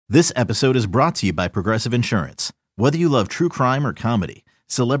This episode is brought to you by Progressive Insurance. Whether you love true crime or comedy,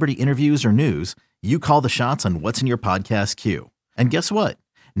 celebrity interviews or news, you call the shots on what's in your podcast queue. And guess what?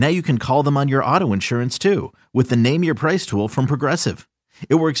 Now you can call them on your auto insurance too with the Name Your Price tool from Progressive.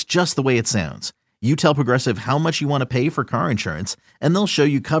 It works just the way it sounds. You tell Progressive how much you want to pay for car insurance, and they'll show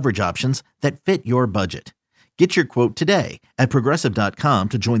you coverage options that fit your budget. Get your quote today at Progressive.com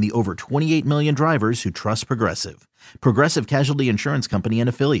to join the over 28 million drivers who trust Progressive. Progressive Casualty Insurance Company and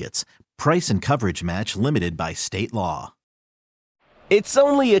Affiliates. Price and coverage match limited by state law. It's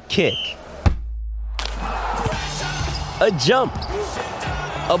only a kick, a jump,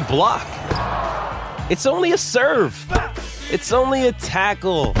 a block. It's only a serve. It's only a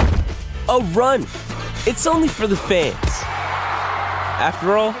tackle, a run. It's only for the fans.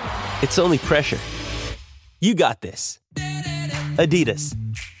 After all, it's only pressure. You got this. Adidas.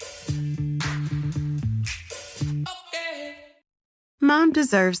 Mom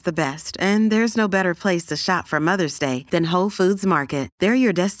deserves the best, and there's no better place to shop for Mother's Day than Whole Foods Market. They're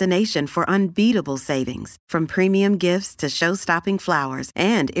your destination for unbeatable savings, from premium gifts to show-stopping flowers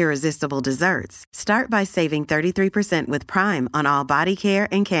and irresistible desserts. Start by saving 33% with Prime on all body care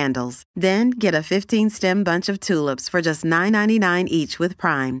and candles. Then get a 15-stem bunch of tulips for just $9.99 each with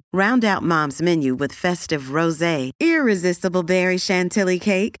Prime. Round out Mom's menu with festive rosé, irresistible berry chantilly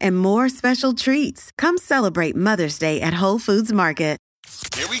cake, and more special treats. Come celebrate Mother's Day at Whole Foods Market.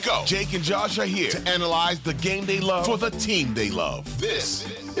 Here we go. Jake and Josh are here to analyze the game they love for the team they love. This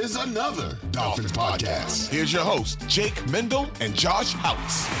is another Dolphins podcast. Here's your host, Jake Mendel and Josh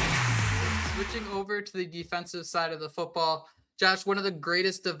Houtz. Switching over to the defensive side of the football, Josh, one of the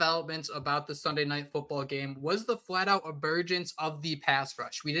greatest developments about the Sunday night football game was the flat-out emergence of the pass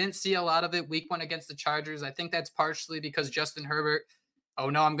rush. We didn't see a lot of it week one against the Chargers. I think that's partially because Justin Herbert,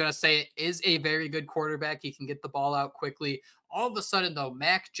 I'm going to say it, is a very good quarterback. He can get the ball out quickly. All of a sudden, though,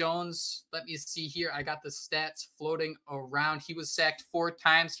 Mac Jones, let me see here. I got the stats floating around. He was sacked 4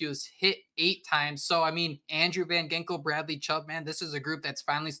 times. He was hit 8 times. So, Andrew Van Ginkel, Bradley Chubb, man, this is a group that's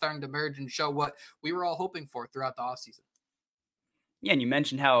finally starting to merge and show what we were all hoping for throughout the offseason. Yeah, and you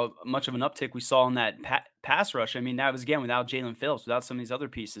mentioned how much of an uptick we saw in that pass rush. That was, again, without Jalen Phillips, without some of these other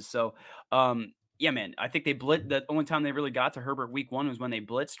pieces. So, yeah, man, I think they blitzed. The only time they really got to Herbert week 1 was when they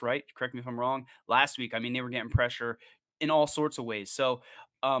blitzed, right? Correct me if I'm wrong. Last week, they were getting pressure in all sorts of ways. So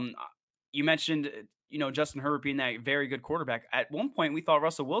you mentioned, Justin Herbert being that very good quarterback. At one point, we thought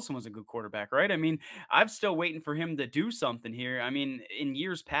Russell Wilson was a good quarterback, right? I'm still waiting for him to do something here. In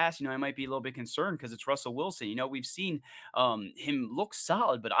years past, I might be a little bit concerned because it's Russell Wilson. We've seen him look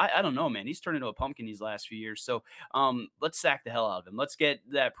solid, but I don't know, man. He's turned into a pumpkin these last few years. So let's sack the hell out of him. Let's get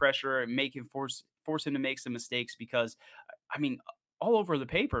that pressure and make him force him to make some mistakes because, all over the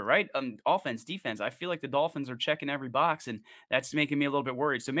paper, right? Offense, defense. I feel like the Dolphins are checking every box, and that's making me a little bit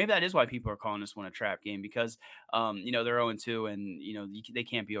worried. So maybe that is why people are calling this one a trap game because, they're 0-2 and, they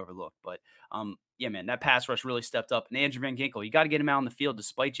can't be overlooked. But, yeah, man, that pass rush really stepped up. And Andrew Van Ginkel, you got to get him out on the field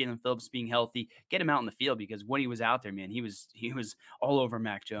despite Jalen Phillips being healthy. Get him out in the field because when he was out there, man, he was all over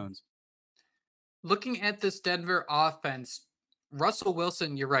Mac Jones. Looking at this Denver offense, Russell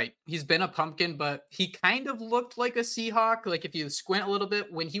Wilson, you're right. He's been a pumpkin, but he kind of looked like a Seahawk. Like if you squint a little bit,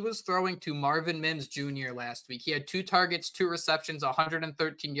 when he was throwing to Marvin Mims Jr. last week, he had 2 targets, 2 receptions,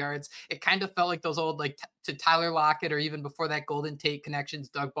 113 yards. It kind of felt like those old, to Tyler Lockett or even before that Golden Tate connections,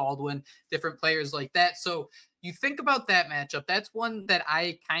 Doug Baldwin, different players like that. So you think about that matchup. That's one that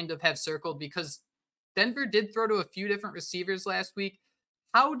I kind of have circled because Denver did throw to a few different receivers last week.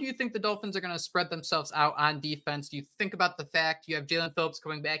 How do you think the Dolphins are going to spread themselves out on defense? Do you think about the fact you have Jalen Phillips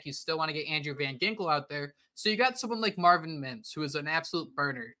coming back? You still want to get Andrew Van Ginkel out there. So you got someone like Marvin Mims, who is an absolute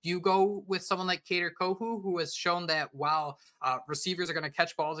burner. Do you go with someone like Kader Kohou, who has shown that while receivers are going to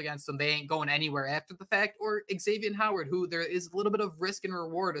catch balls against them, they ain't going anywhere after the fact? Or Xavier Howard, who there is a little bit of risk and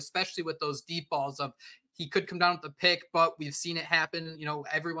reward, especially with those deep balls of he could come down with the pick, but we've seen it happen.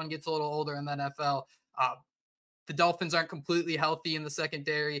 Everyone gets a little older in the NFL. The Dolphins aren't completely healthy in the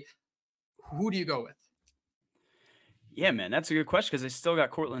secondary. Who do you go with? Yeah, man, that's a good question because they still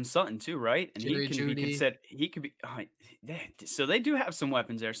got Cortland Sutton too, right? And Jerry Jeudy. he could be. So they do have some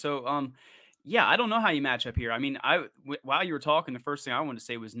weapons there. So yeah, I don't know how you match up here. While you were talking, the first thing I wanted to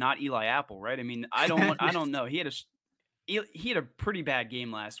say was not Eli Apple, right? I don't know. He had a pretty bad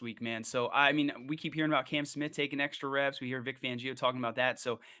game last week, man. So, we keep hearing about Cam Smith taking extra reps. We hear Vic Fangio talking about that.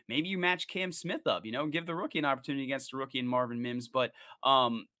 So maybe you match Cam Smith up, give the rookie an opportunity against the rookie and Marvin Mims. But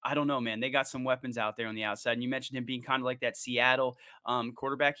I don't know, man. They got some weapons out there on the outside. And you mentioned him being kind of like that Seattle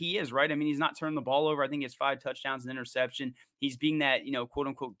quarterback. He is, right? He's not turning the ball over. I think he has 5 touchdowns and interception. He's being that, quote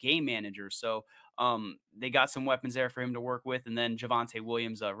unquote game manager. So They got some weapons there for him to work with. And then Javonte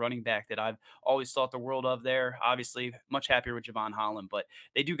Williams, a running back that I've always thought the world of there. Obviously, much happier with Javon Holland, but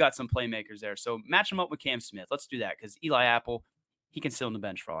they do got some playmakers there. So match him up with Cam Smith. Let's do that because Eli Apple, he can sit on the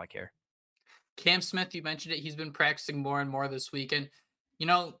bench for all I care. Cam Smith, you mentioned it. He's been practicing more and more this weekend.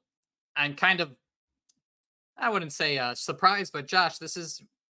 I'm kind of, I wouldn't say surprised, but Josh, this is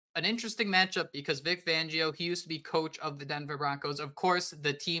an interesting matchup because Vic Fangio, he used to be coach of the Denver Broncos. Of course,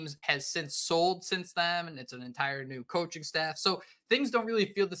 the team has since sold since then, and it's an entire new coaching staff. So things don't really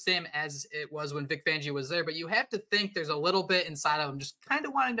feel the same as it was when Vic Fangio was there, but you have to think there's a little bit inside of him just kind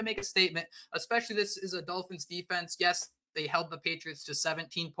of wanting to make a statement, especially this is a Dolphins defense. Yes, they held the Patriots to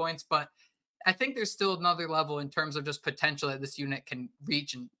 17 points, but I think there's still another level in terms of just potential that this unit can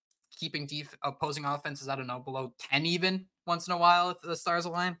reach and keeping opposing offenses, I don't know, below 10 even once in a while if the stars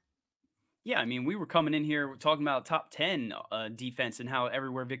align. Yeah, I mean, we were coming in here talking about top 10 defense and how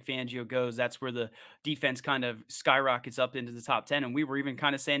everywhere Vic Fangio goes, that's where the defense kind of skyrockets up into the top 10. And we were even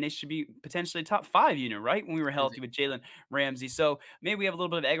kind of saying they should be potentially top 5 unit, right? When we were healthy with Jalen Ramsey. So maybe we have a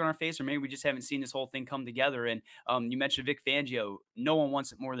little bit of egg on our face, or maybe we just haven't seen this whole thing come together. And you mentioned Vic Fangio. No one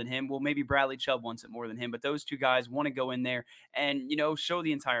wants it more than him. Well, maybe Bradley Chubb wants it more than him. But those two guys want to go in there and, show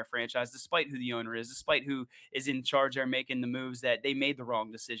the entire franchise, despite who the owner is, despite who is in charge there making the moves, that they made the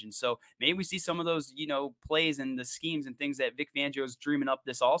wrong decision. So maybe we see some of those, plays and the schemes and things that Vic Fangio is dreaming up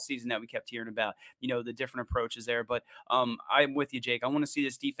this all season that we kept hearing about, the different approaches there. But I'm with you, Jake. I want to see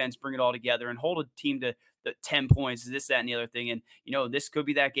this defense bring it all together and hold a team to the 10 points, this, that, and the other thing. And, this could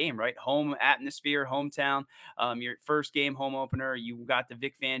be that game, right? Home atmosphere, hometown, your first game, home opener. You got the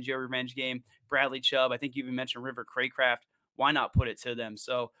Vic Fangio revenge game, Bradley Chubb. I think you even mentioned River Craycraft. Why not put it to them?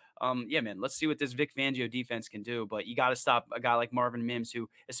 So, yeah, man, let's see what this Vic Fangio defense can do. But you got to stop a guy like Marvin Mims, who,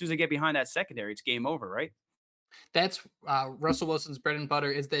 as soon as they get behind that secondary, it's game over, right? That's Russell Wilson's bread and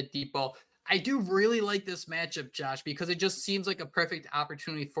butter is that deep ball. I do really like this matchup, Josh, because it just seems like a perfect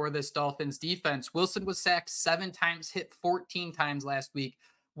opportunity for this Dolphins defense. Wilson was sacked 7 times, hit 14 times last week.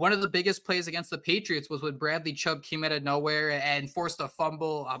 One of the biggest plays against the Patriots was when Bradley Chubb came out of nowhere and forced a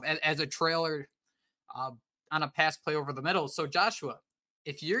fumble as a trailer on a pass play over the middle. So Joshua,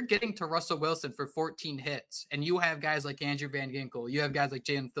 if you're getting to Russell Wilson for 14 hits and you have guys like Andrew Van Ginkel, you have guys like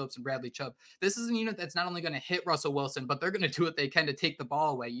Jalen Phillips and Bradley Chubb, this is a unit that's not only going to hit Russell Wilson, but they're going to do what they can to take the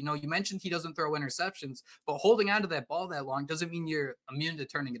ball away. You mentioned he doesn't throw interceptions, but holding onto that ball that long doesn't mean you're immune to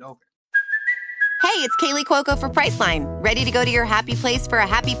turning it over. Hey, it's Kaylee Cuoco for Priceline. Ready to go to your happy place for a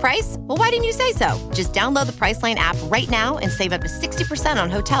happy price? Well, why didn't you say so? Just download the Priceline app right now and save up to 60% on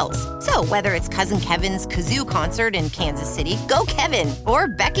hotels. So whether it's Cousin Kevin's Kazoo Concert in Kansas City, go Kevin, or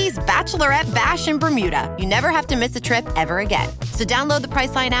Becky's Bachelorette Bash in Bermuda, you never have to miss a trip ever again. So download the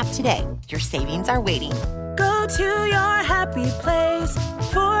Priceline app today. Your savings are waiting. Go to your happy place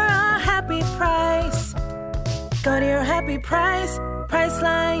for a happy price. Go to your happy price,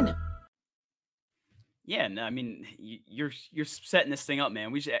 Priceline. Yeah, no, I mean, you're setting this thing up,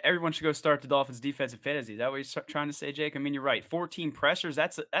 man. Everyone should go start the Dolphins defensive fantasy. Is that what you're trying to say, Jake? I mean, you're right. 14 pressures,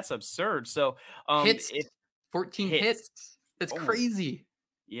 that's absurd. So, hits, 14 hits. That's crazy.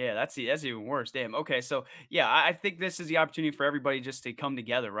 Yeah, that's even worse. Damn. Okay, so yeah, I think this is the opportunity for everybody just to come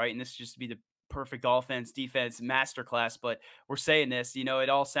together, right? And this just be the perfect offense, defense, masterclass. But we're saying this, it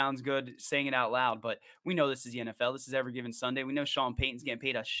all sounds good saying it out loud, but we know this is the NFL. This is every given Sunday. We know Sean Payton's getting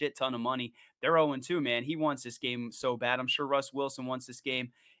paid a shit ton of money. They're 0-2, man. He wants this game so bad. I'm sure Russ Wilson wants this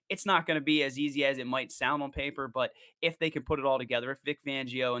game. It's not going to be as easy as it might sound on paper, but if they can put it all together, if Vic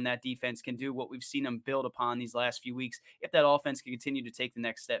Fangio and that defense can do what we've seen them build upon these last few weeks, if that offense can continue to take the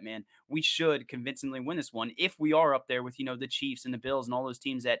next step, man, we should convincingly win this one. If we are up there with, the Chiefs and the Bills and all those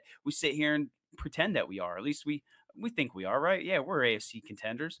teams that we sit here and pretend that we are, at least we think we are, right? Yeah, we're AFC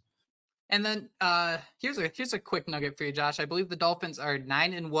contenders. And then here's a quick nugget for you, Josh. I believe the Dolphins are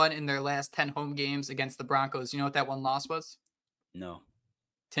 9-1 in their last 10 home games against the Broncos. You know what that one loss was? No.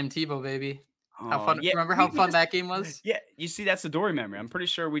 Tim Tebow, baby. How fun! Yeah, remember how fun that game was? Yeah, you see, that's the Dory memory. I'm pretty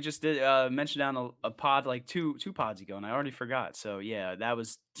sure we just did mention down a pod like two pods ago, and I already forgot. So yeah, that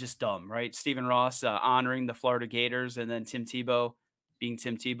was just dumb, right? Stephen Ross honoring the Florida Gators, and then Tim Tebow being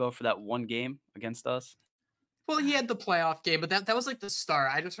Tim Tebow for that one game against us. Well, he had the playoff game, but that was like the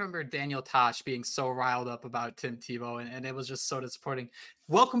start. I just remember Daniel Tosh being so riled up about Tim Tebow, and it was just so disappointing.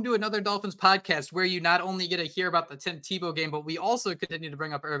 Welcome to another Dolphins podcast where you not only get to hear about the Tim Tebow game, but we also continue to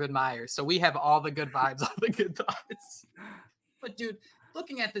bring up Urban Meyer. So we have all the good vibes, all the good thoughts. But dude,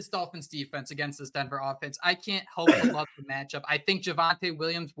 looking at this Dolphins defense against this Denver offense, I can't help but love the matchup. I think Javonte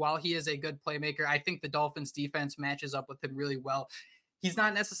Williams, while he is a good playmaker, I think the Dolphins defense matches up with him really well. He's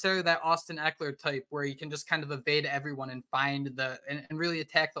not necessarily that Austin Eckler type where he can just kind of evade everyone and find and really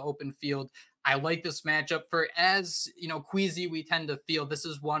attack the open field. I like this matchup for as, queasy we tend to feel. This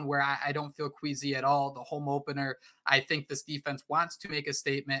is one where I don't feel queasy at all. The home opener, I think this defense wants to make a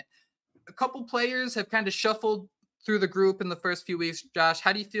statement. A couple players have kind of shuffled through the group in the first few weeks. Josh,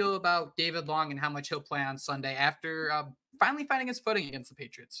 how do you feel about David Long and how much he'll play on Sunday after finally finding his footing against the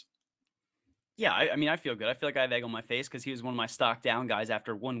Patriots? Yeah, I mean, I feel good. I feel like I have egg on my face because he was one of my stock down guys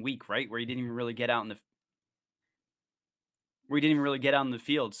after 1 week, right, where he didn't even really get out in the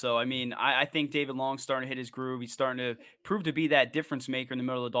field. So, I mean, I think David Long's starting to hit his groove. He's starting to prove to be that difference maker in the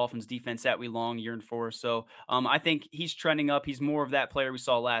middle of the Dolphins defense that we long yearned for. So, I think he's trending up. He's more of that player we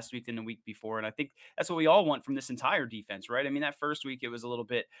saw last week than the week before. And I think that's what we all want from this entire defense, right? I mean, that first week, it was a little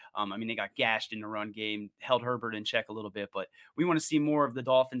bit, they got gashed in the run game, held Herbert in check a little bit, but we want to see more of the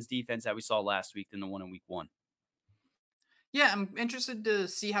Dolphins defense that we saw last week than the one in week 1. Yeah, I'm interested to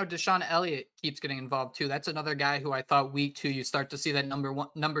see how Deshaun Elliott keeps getting involved too. That's another guy who I thought week 2 you start to see that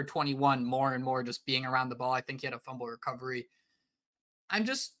number 21 more and more just being around the ball. I think he had a fumble recovery. I'm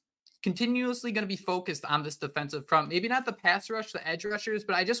just continuously going to be focused on this defensive front. Maybe not the pass rush, the edge rushers,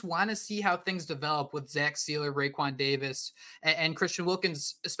 but I just want to see how things develop with Zach Sealer, Raekwon Davis, and Christian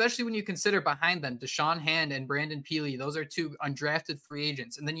Wilkins, especially when you consider behind them Deshaun Hand and Brandon Peely. Those are 2 undrafted free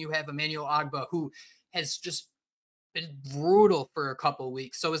agents. And then you have Emmanuel Ogbah, who has just been brutal for a couple of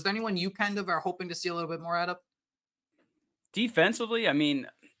weeks. So is there anyone you kind of are hoping to see a little bit more out of? Defensively, I mean,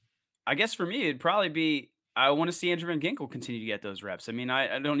 I guess for me, it'd probably be I want to see Andrew Van Ginkel continue to get those reps. I mean,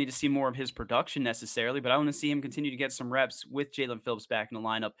 I don't need to see more of his production necessarily, but I want to see him continue to get some reps with Jalen Phillips back in the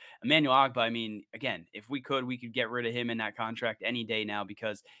lineup. Emmanuel Ogbah, I mean, again, if we could get rid of him in that contract any day now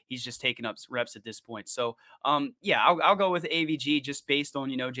because he's just taking up reps at this point. So, yeah, I'll go with AVG just based on,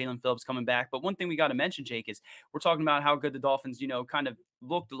 Jalen Phillips coming back. But one thing we got to mention, Jake, is we're talking about how good the Dolphins, kind of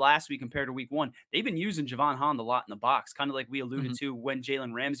looked last week compared to week 1. They've been using Javon Holland a lot in the box, kind of like we alluded to when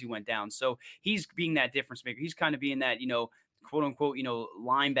Jalen Ramsey went down. So he's being that difference maker. He's kind of being that, quote unquote,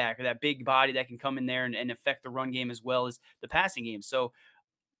 linebacker, that big body that can come in there and affect the run game as well as the passing game. So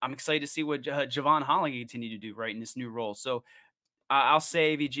I'm excited to see what Javon Holland can continue to do right in this new role. So I'll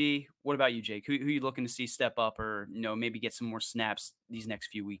say AVG. What about you, Jake? Who are you looking to see step up or, maybe get some more snaps these next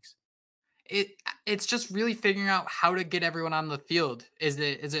few weeks? It's just really figuring out how to get everyone on the field. Is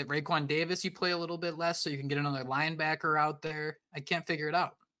it Raekwon Davis you play a little bit less so you can get another linebacker out there? I can't figure it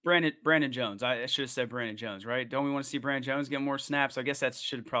out. Brandon Jones. I should have said Brandon Jones, right? Don't we want to see Brandon Jones get more snaps? I guess that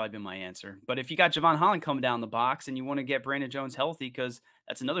should have probably been my answer. But if you got Javon Holland coming down the box and you want to get Brandon Jones healthy, because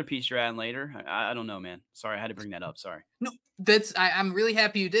that's another piece you're adding later. I don't know, man. Sorry, I had to bring that up. Sorry. No, I'm really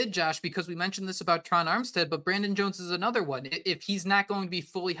happy you did, Josh, because we mentioned this about Tron Armstead, but Brandon Jones is another one. If he's not going to be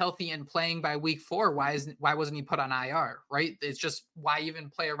fully healthy and playing by week 4, why wasn't he put on IR, right? It's just why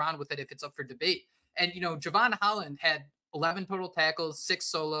even play around with it if it's up for debate. And, Javon Holland had 11 total tackles, 6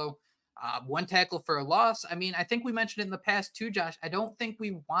 solo, 1 tackle for a loss. I mean, I think we mentioned it in the past too, Josh. I don't think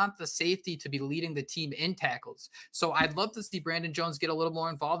we want the safety to be leading the team in tackles. So I'd love to see Brandon Jones get a little more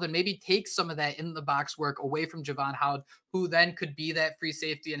involved and maybe take some of that in the box work away from Javon Holland, who then could be that free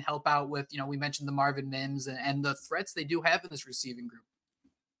safety and help out with, we mentioned the Marvin Mims and the threats they do have in this receiving group.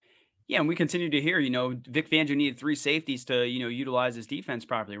 Yeah, and we continue to hear, Vic Fangio needed 3 safeties to, utilize his defense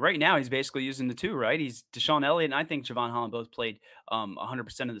properly. Right now, he's basically using the 2, right? He's Deshaun Elliott and I think Javon Holland both played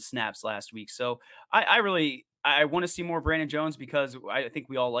 100% of the snaps last week. So I want to see more Brandon Jones because I think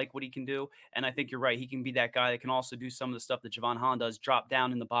we all like what he can do. And I think you're right. He can be that guy that can also do some of the stuff that Javon Holland does, drop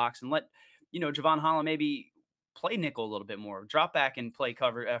down in the box and let, Javon Holland maybe play nickel a little bit more, drop back and play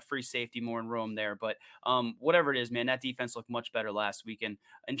cover, free safety more and roam there. But whatever it is, man, that defense looked much better last week and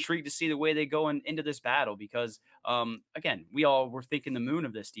intrigued to see the way they go into this battle because, again, we all were thinking the moon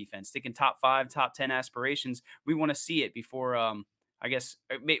of this defense, thinking top 5, top 10 aspirations. We want to see it before, I guess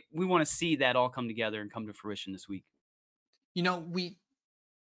we want to see that all come together and come to fruition this week. We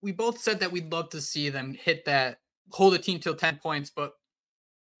both said that we'd love to see them hit that, hold a team till 10 points, but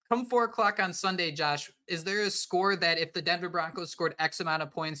come 4:00 on Sunday, Josh, is there a score that if the Denver Broncos scored X amount of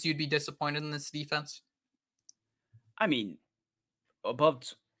points, you'd be disappointed in this defense? I mean,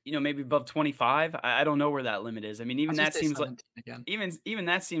 maybe above 25. I don't know where that limit is. I mean, even that seems like even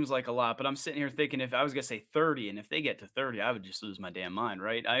that seems like a lot. But I'm sitting here thinking if I was gonna say 30, and if they get to 30, I would just lose my damn mind,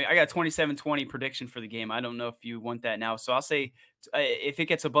 right? I got 27-20 prediction for the game. I don't know if you want that now, so I'll say if it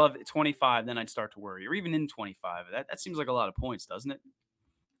gets above 25, then I'd start to worry, or even in 25. That seems like a lot of points, doesn't it?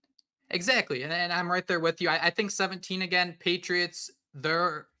 Exactly. And I'm right there with you. I think 17 again, Patriots,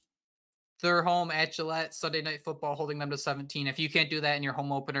 they're home at Gillette, Sunday Night Football, holding them to 17. If you can't do that in your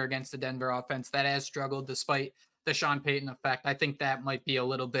home opener against the Denver offense, that has struggled despite the Sean Payton effect. I think that might be a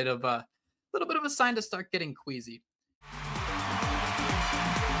little bit of a sign to start getting queasy.